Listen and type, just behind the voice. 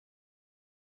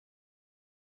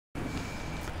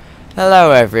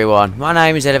Hello everyone, my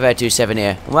name is Elevator27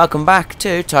 here, and welcome back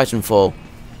to Titanfall.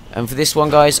 And for this one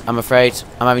guys, I'm afraid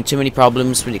I'm having too many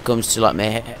problems when it comes to like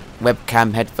my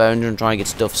webcam headphones and trying to get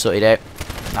stuff sorted out.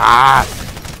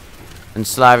 And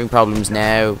still having problems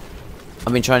now.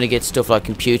 I've been trying to get stuff like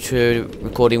computer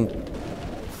recording.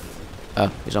 Oh,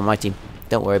 he's on my team,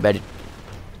 don't worry about it.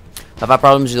 I've had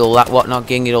problems with all that whatnot,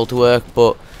 getting it all to work,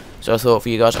 but so I thought for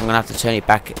you guys I'm going to have to turn it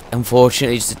back,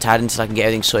 unfortunately, just a tad until I can get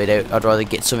everything sorted out. I'd rather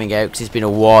get something out because it's been a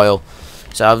while.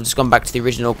 So I've just gone back to the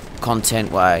original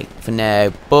content way for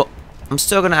now. But I'm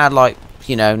still going to add, like,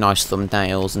 you know, nice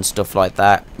thumbnails and stuff like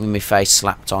that with my face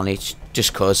slapped on it.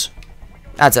 Just cause.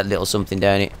 Adds that little something,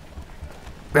 don't it?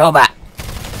 Robot!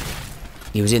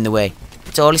 He was in the way.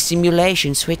 It's all a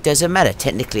simulation, so it doesn't matter.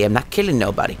 Technically, I'm not killing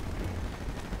nobody.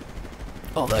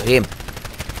 Although him.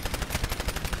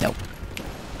 No.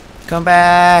 Come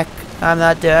back! I'm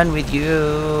not done with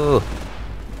you!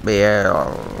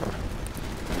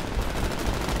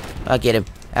 I'll get him.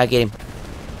 I'll get him.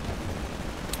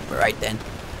 Right then.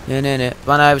 No.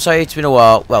 Well, I'm sorry it's been a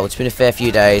while. Well, it's been a fair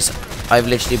few days. I've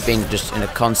literally been just in a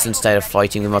constant state of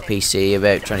fighting with my PC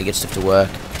about trying to get stuff to work.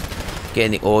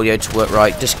 Getting the audio to work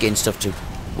right. Just getting stuff to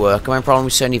work. I'm having a problem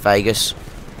with Sony Vegas,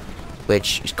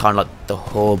 which is kind of like the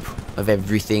hub of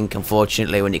everything,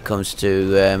 unfortunately, when it comes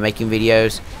to making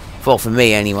videos. Well, for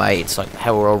me anyway, it's like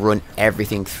how I'll run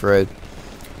everything through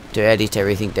to edit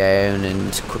everything down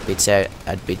and cut bits out,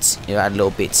 add bits, you know, add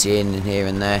little bits in and here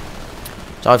and there.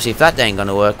 So obviously, if that ain't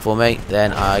gonna work for me,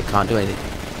 then I can't do anything.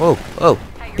 Oh,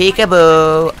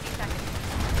 peekaboo!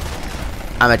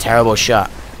 I'm a terrible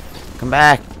shot. Come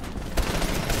back.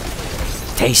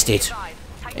 Taste it.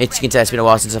 You can tell it's been a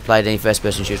while since I played any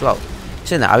first-person shooters. Well,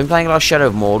 saying that, I've been playing a lot of Shadow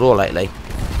of Mordor lately.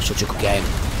 Such a good game.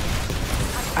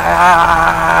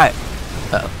 Uh-oh.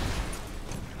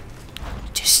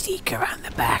 Just sneak around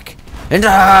the back. And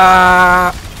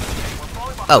oh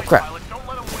crap.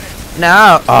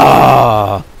 No.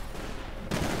 Oh.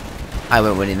 I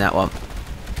won't win in that one.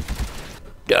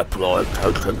 Deploy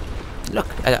Titan.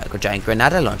 Look, I got a giant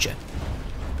grenade launcher.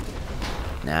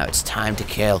 Now it's time to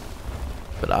kill.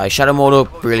 But Shadow Mordor,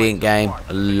 brilliant game.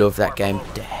 I love that game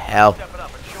to hell.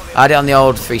 I had it on the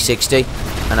old 360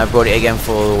 and I brought it again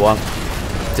for the one.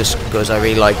 Just because I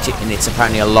really liked it, and it's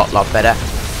apparently a lot better.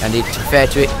 And to be fair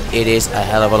to it, it is a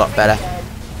hell of a lot better.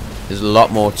 There's a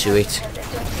lot more to it.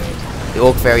 The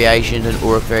orc variations and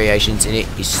orc variations in it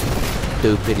is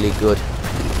stupidly good.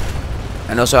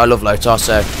 And also I love Lotar,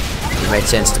 so it made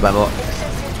sense to buy more.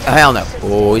 Oh hell no!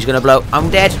 Oh, he's gonna blow. I'm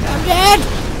dead. I'm dead.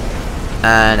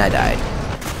 And I died.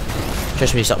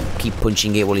 Trust me, stop. Keep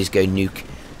punching it while he's going nuke.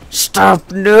 Stop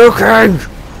nuking!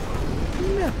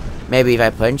 Maybe if I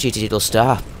punch it, it'll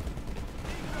stop.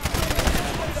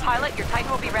 Pilot, your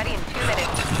Titan will be ready in 2 minutes.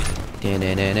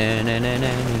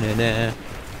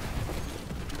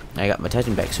 I got my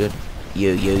Titan back soon.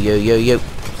 You.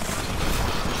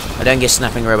 I don't get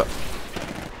snapping robot.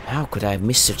 How could I have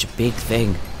missed such a big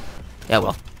thing? Yeah,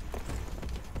 well.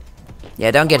 Yeah,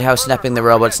 I don't get how snapping the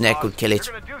robot's neck would kill it.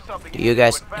 Do you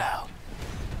guys? No.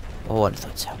 Oh, I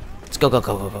thought so. Let's go.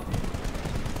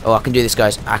 Oh, I can do this,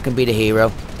 guys. I can be the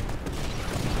hero.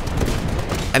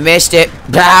 I missed it.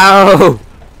 No!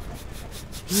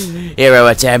 Hero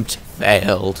attempt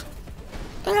failed.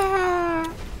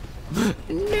 No.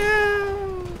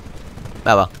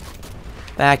 Well.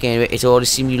 Back anyway. It's all a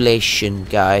simulation,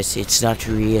 guys. It's not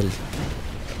real.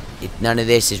 None of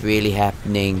this is really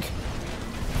happening.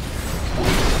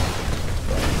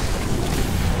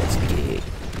 Let's get it.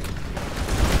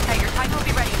 Hey, your Titan will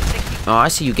be ready in 60. Oh, I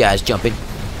see you guys jumping.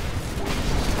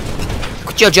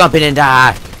 Quit your jumping and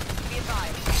die.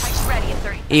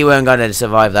 He weren't gonna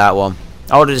survive that one.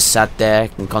 I would have just sat there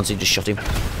and constantly just shot him.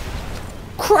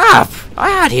 Crap! I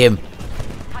had him.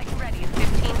 Titan ready in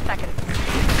 15 seconds.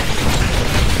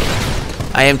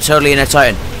 I am totally in a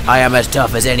Titan. I am as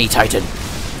tough as any Titan.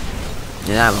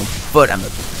 And I'm a foot.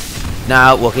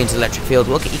 Now walk into the electric field.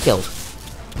 We'll get you killed.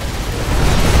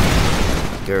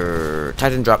 Grrr.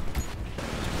 Titan drop.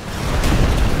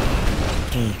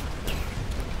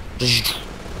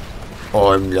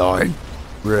 I'm lying.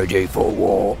 Ready for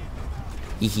war.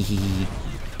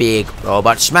 Big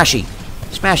robot smashy.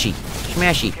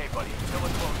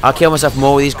 I'll kill myself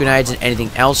more with these grenades than anything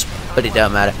else, but it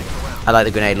don't matter. I like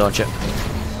the grenade launcher.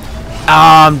 Oh,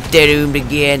 I'm doomed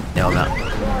again. No, I'm not.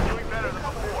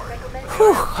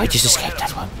 Whew, I just escaped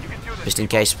that one. Just in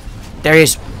case. There he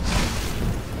is.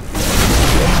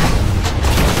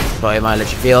 By my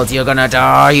electric field, you're gonna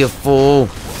die, you fool.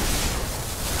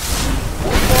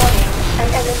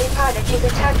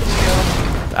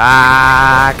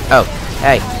 Back. Oh,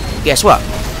 hey, guess what?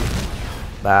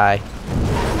 Bye.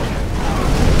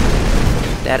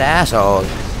 That asshole.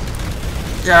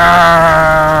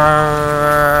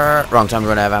 Wrong time to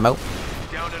run out of ammo.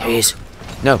 There he is.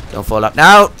 No, don't fall up.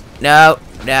 No, no,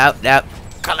 no, no.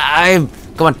 Climb.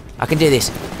 Come on, I can do this.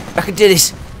 I can do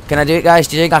this. Can I do it, guys?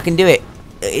 Do you think I can do it?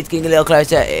 It's getting a little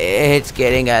closer. It's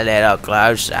getting a little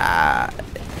closer. I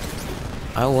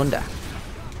wonder.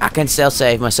 I can still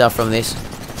save myself from this.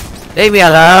 Leave me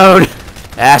alone,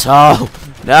 asshole.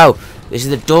 No, this is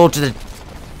the door to the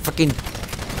fucking.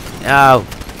 No.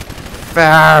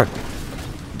 Fair.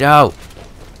 No.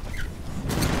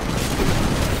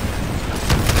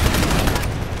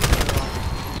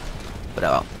 But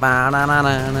I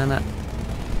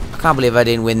can't believe I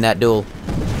didn't win that duel.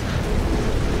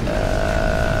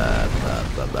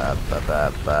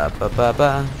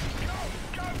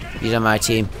 He's on my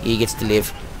team. He gets to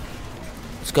live.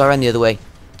 Let's go around the other way.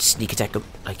 Sneak attack him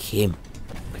like him.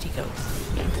 Where'd he go?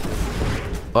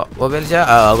 What ability?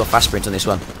 Oh, I've got fast sprint on this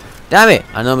one. Damn it!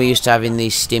 I know I'm used to having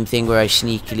this stim thing where I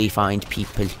sneakily find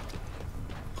people.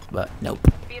 But nope.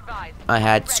 I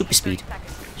had super speed.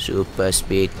 Super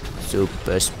speed.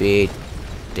 Super speed.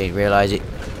 Didn't realize it.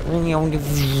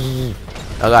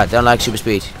 Oh god, don't like super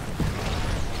speed.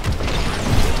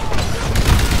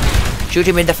 Shoot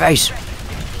him in the face.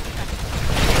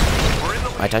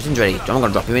 My Titan's ready. I'm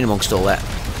gonna drop him in amongst all that.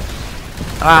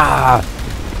 Ah!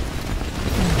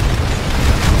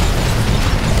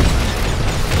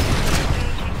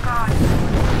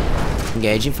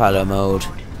 Engage in follow mode.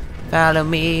 Follow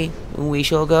me, we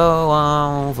shall go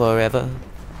on forever.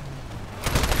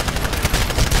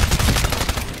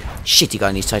 Shit, he got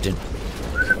in his Titan.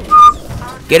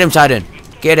 Get him, Titan.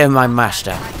 Get him, my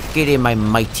master. Get him, my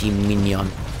mighty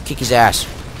minion. Kick his ass.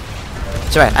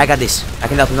 It's alright, I got this. I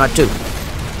can help him out too.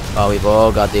 Oh, we've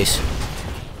all got this.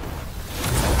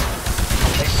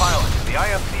 Hey, pilot, the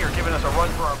IFC are giving us a run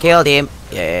for our... Killed him.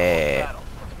 Yeah.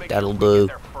 That'll do.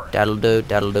 That'll do.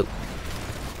 That'll do.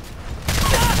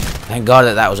 Thank God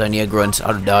that was only a grunt.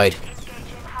 I'd have died.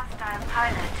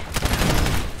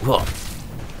 Whoa.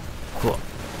 Whoa.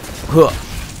 Whoa.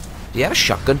 Do you have a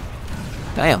shotgun?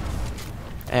 Damn.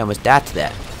 I almost died to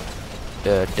that.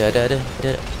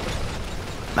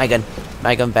 My gun.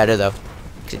 My gun better though.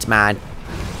 Because it's mine.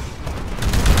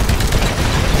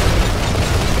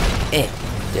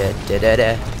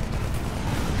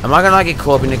 Am I gonna like get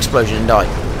caught up in an explosion and die?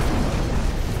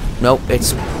 Nope,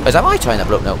 it's... Is that my turn that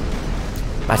blew up? No.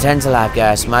 My turn's alive,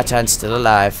 guys. My turn's still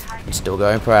alive. I'm still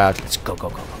going proud. Let's go, go,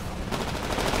 go, go.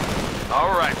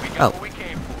 Alright, we got what we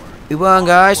came for. We won,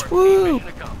 guys. Woo!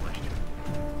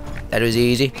 That was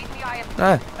easy.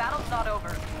 Oh. Battle's not over.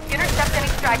 Intercept any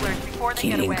stragglers before they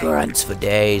get Killing away. grunts for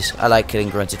days. I like killing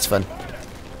grunts. It's fun.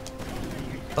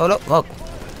 Oh, look. Look.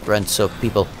 Grunts suck,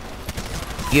 people.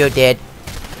 You're dead.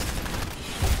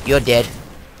 You're dead.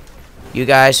 You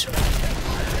guys.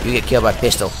 You get killed by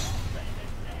pistol.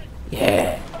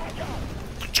 Yeah.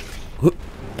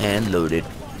 And loaded.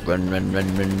 Run, run,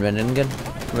 run, run, run, and gun.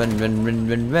 Run, run, run,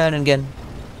 run, run, and gun.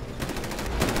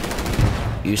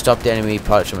 You stopped the enemy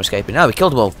pilots from escaping. Oh, we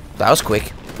killed them all. That was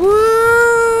quick.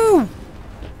 Woo!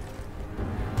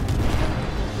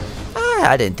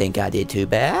 I didn't think I did too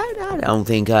bad. I don't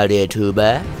think I did too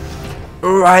bad.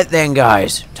 Right then,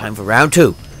 guys. Time for round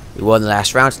 2. We won the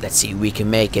last round. Let's see if we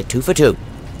can make it 2 for 2.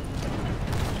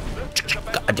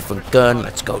 Got a different gun.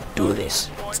 Let's go do this.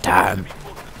 It's time.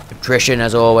 Attrition,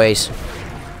 as always.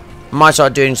 Might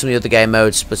start doing some of the other game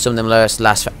modes, but some of them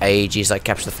last for ages, like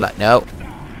capture the flag. No.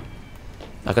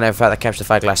 I can never fight that capture the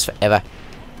flag lasts forever.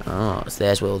 Oh, so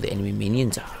there's where all the enemy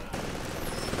minions are.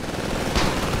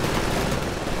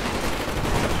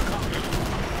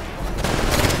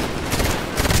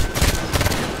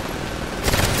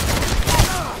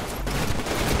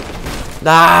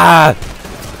 Ah!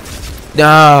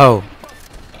 No!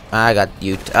 I got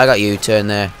U-turn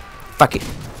there. Fuck it.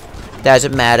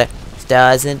 Doesn't matter.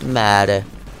 Doesn't matter.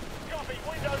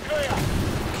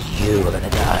 You are gonna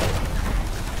die.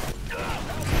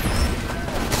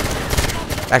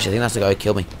 Actually, I think that's the guy who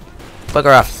killed me.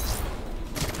 Bugger off.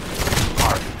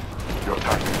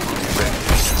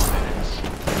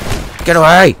 Get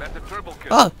away!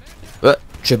 Oh!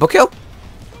 Triple kill?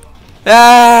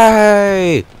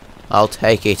 Hey! I'll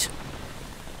take it.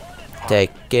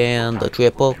 Taking the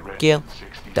triple kill.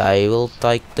 I will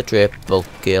take the triple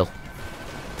kill.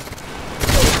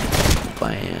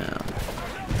 Bam.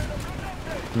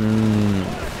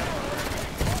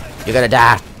 You're gonna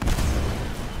die.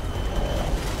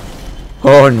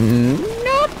 Oh,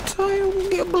 not! I'll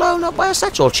get blown up by a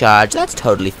satchel charge. That's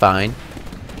totally fine.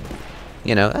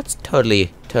 You know, that's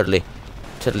totally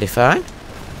fine.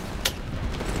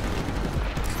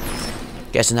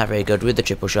 Guessing not very good with the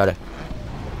triple shotter.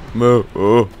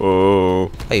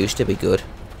 I used to be good.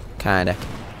 Kinda.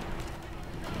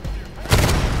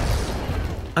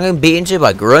 I'm getting beaten to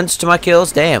by grunts to my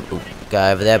kills. Damn. Ooh,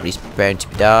 guy over there, but he's preparing to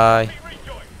die.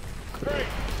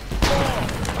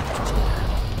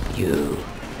 You.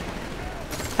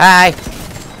 Hi.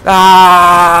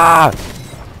 Ah.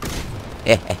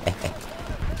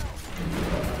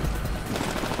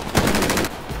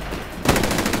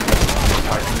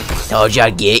 Told you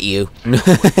I'd get you.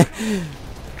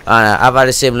 I know, I've had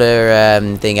a similar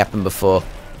thing happen before.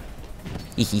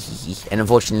 And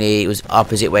unfortunately, it was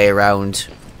opposite way around.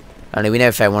 And we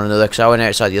never found one another because I went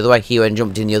outside the other way. He went and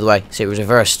jumped in the other way. So it was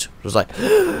reversed. It was like,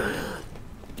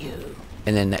 you.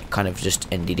 And then that kind of just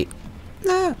ended it.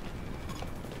 No.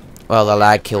 Well, the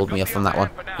lag killed me off on that one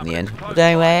in the end. But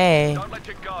anyway,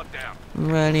 I'm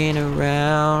running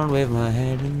around with my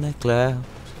head in the clouds.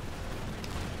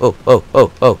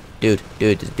 Oh. Dude,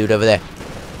 there's a dude over there.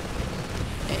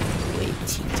 And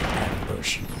waiting to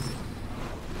ambush you.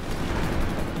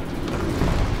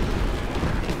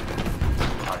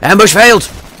 Ambush failed!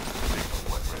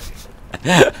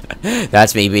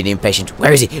 That's me being impatient.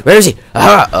 Where is he? Where is he?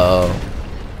 Ah!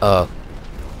 Oh.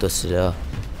 Dusted off.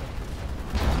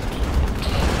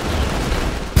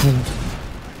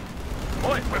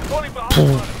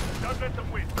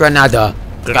 Granada.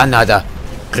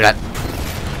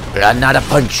 Granada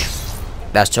punch.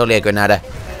 That's totally a granada.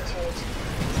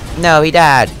 No, he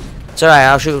died. It's alright,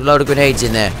 I'll shoot a load of grenades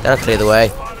in there. That'll clear the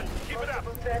way.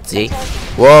 See?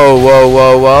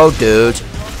 Whoa, dude.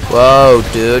 Whoa,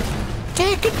 dude.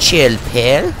 Take a chill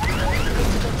pill.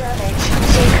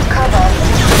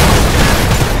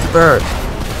 Bird.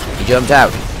 He jumped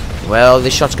out. Well,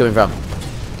 this shot's coming from.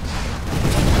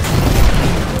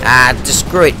 Ah, just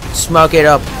screw it. Smoke it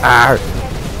up. Ah.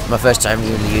 My first time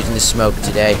really using the smoke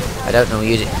today. I don't know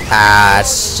use it. Ah,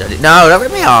 no, don't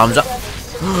rip my arms up.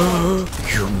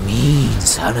 You mean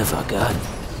son of a gun.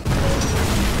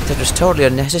 That was totally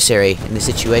unnecessary in the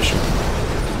situation.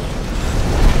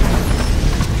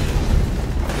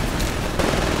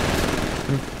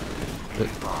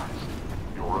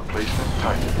 Your replacement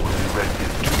Titan will be ready in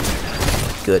 2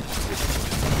 minutes. Good.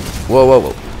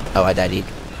 Whoa. Oh, I died.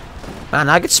 Man,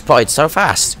 I get spotted so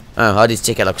fast. Oh, I did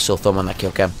stick out like a sore thumb on that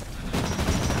kill cam.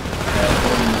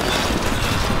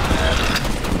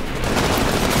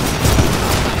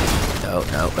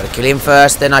 No, gotta kill him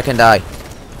first, then I can die.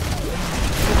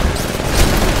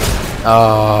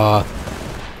 Oh,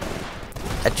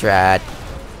 I tried.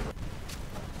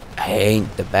 I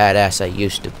ain't the badass I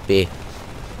used to be.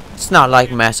 It's not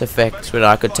like Mass Effect where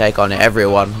I could take on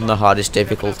everyone on the hardest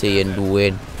difficulty and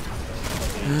win.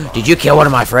 Did you kill one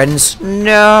of my friends?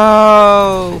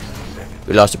 No!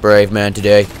 We lost a brave man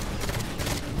today.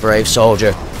 Brave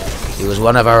soldier. He was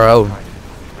one of our own.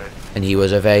 And he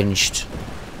was avenged.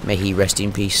 May he rest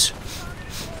in peace.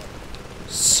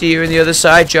 See you on the other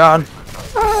side, John.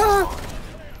 Ah.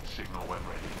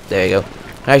 There you go.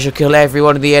 I shall kill every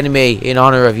one of the enemy in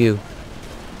honor of you.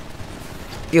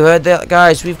 You heard that,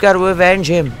 guys? We've got to avenge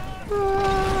him.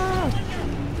 Ah.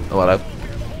 Oh, hello.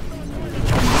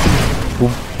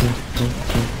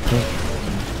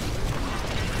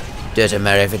 Doesn't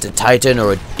matter if it's a Titan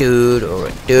or a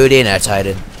dude in a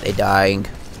Titan. They're dying.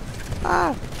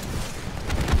 Ah.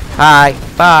 Hi.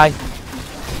 Bye.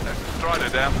 Try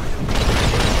it down.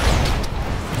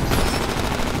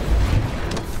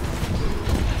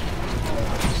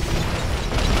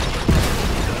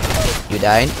 You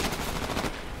dying?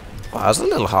 Well, that was a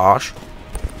little harsh.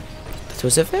 That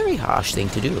was a very harsh thing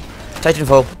to do.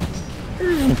 Titanfall.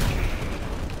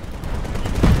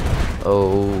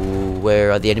 Oh,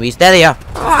 where are the enemies? There they are!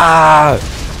 Ah!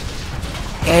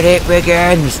 And it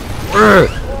begins!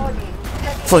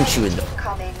 Punch you in the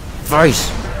face!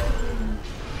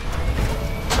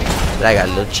 But I got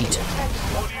a little cheat.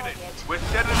 We're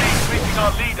steadily increasing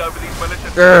our lead over these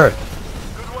militant.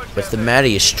 What's the matter?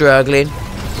 You're struggling?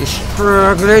 You're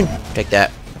struggling? Take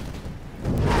that.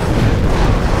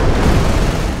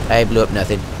 I blew up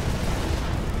nothing.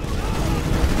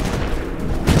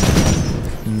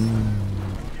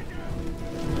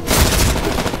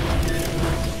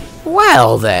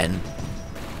 Well then,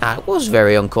 that was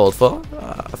very uncalled for,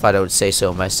 if I don't say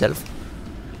so myself.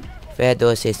 If I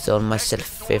do say so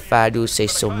myself.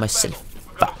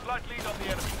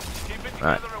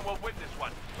 Right.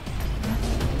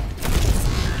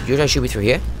 Did you try to shoot me through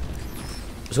here?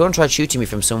 Someone tried shooting me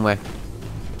from somewhere.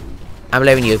 I'm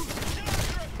blaming you.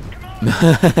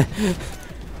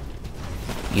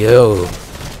 Yo.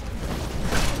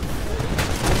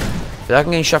 I feel like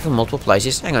I'm getting shot from multiple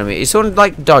places. Hang on a minute. Is someone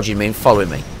like dodging me and following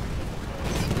me?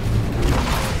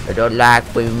 I don't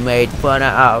like being made fun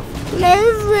of.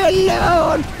 Leave me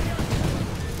alone.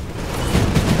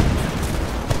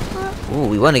 Ooh,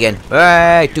 we won again.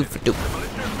 Hey, 2 for 2.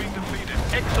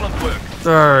 Excellent work.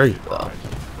 Hey.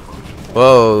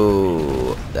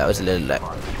 Whoa, that was a little late.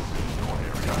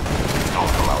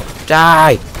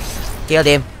 Die! Killed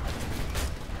him.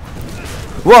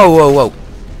 Whoa, whoa, whoa.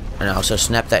 And I also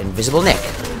snapped that invisible neck.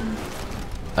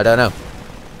 I don't know.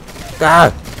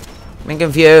 Ah! I'm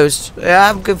confused.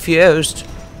 I'm confused.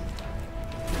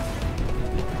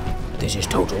 This is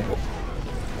total.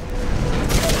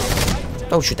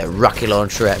 Don't shoot that rocket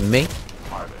launcher at me.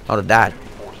 I'd have died.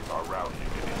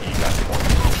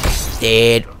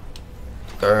 Dead.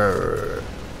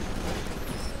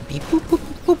 Beep, boop, boop,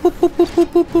 boop, boop, boop, boop,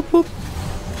 boop, boop, boop.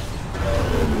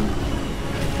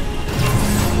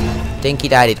 Think he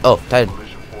died it. Oh, Titan.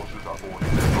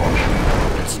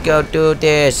 Let's go do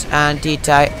this.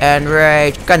 Anti-Titan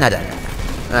Rage. Canada.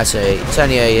 That's it's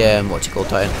only a, what's it called,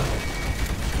 Titan?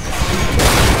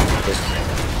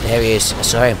 There he is. I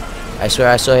saw him. I swear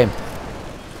I saw him.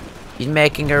 He's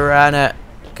making a run at...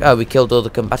 Oh, we killed all the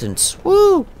combatants.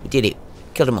 Woo! We did it.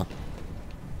 Killed them all.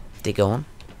 They go on.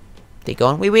 They go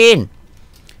on. We win!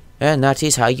 And that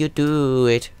is how you do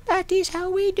it. That is how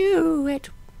we do it.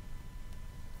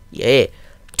 Yeah.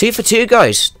 2 for 2,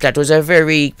 guys. That was a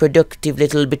very productive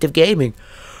little bit of gaming.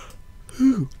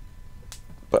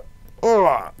 But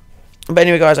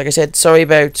anyway, guys, like I said, sorry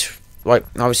about... Like,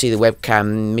 obviously the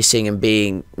webcam missing and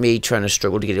being me trying to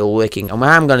struggle to get it all working. And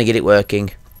I am going to get it working.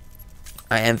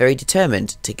 I am very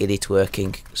determined to get it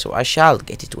working. So I shall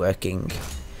get it working.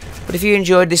 But if you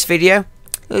enjoyed this video,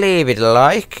 leave it a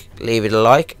like. Leave it a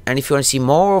like. And if you want to see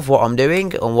more of what I'm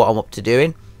doing and what I'm up to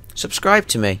doing, subscribe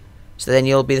to me. So then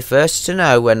you'll be the first to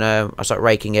know when I start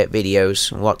raking out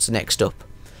videos and what's next up.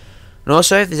 And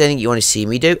also, if there's anything you want to see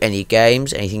me do, any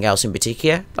games, anything else in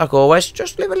particular, like always,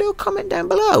 just leave a little comment down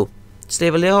below. Just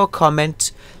leave a little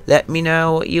comment. Let me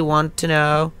know what you want to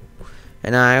know.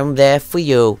 And I'm there for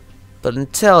you. But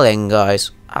until then,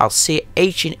 guys, I'll see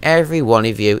each and every one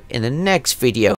of you in the next video.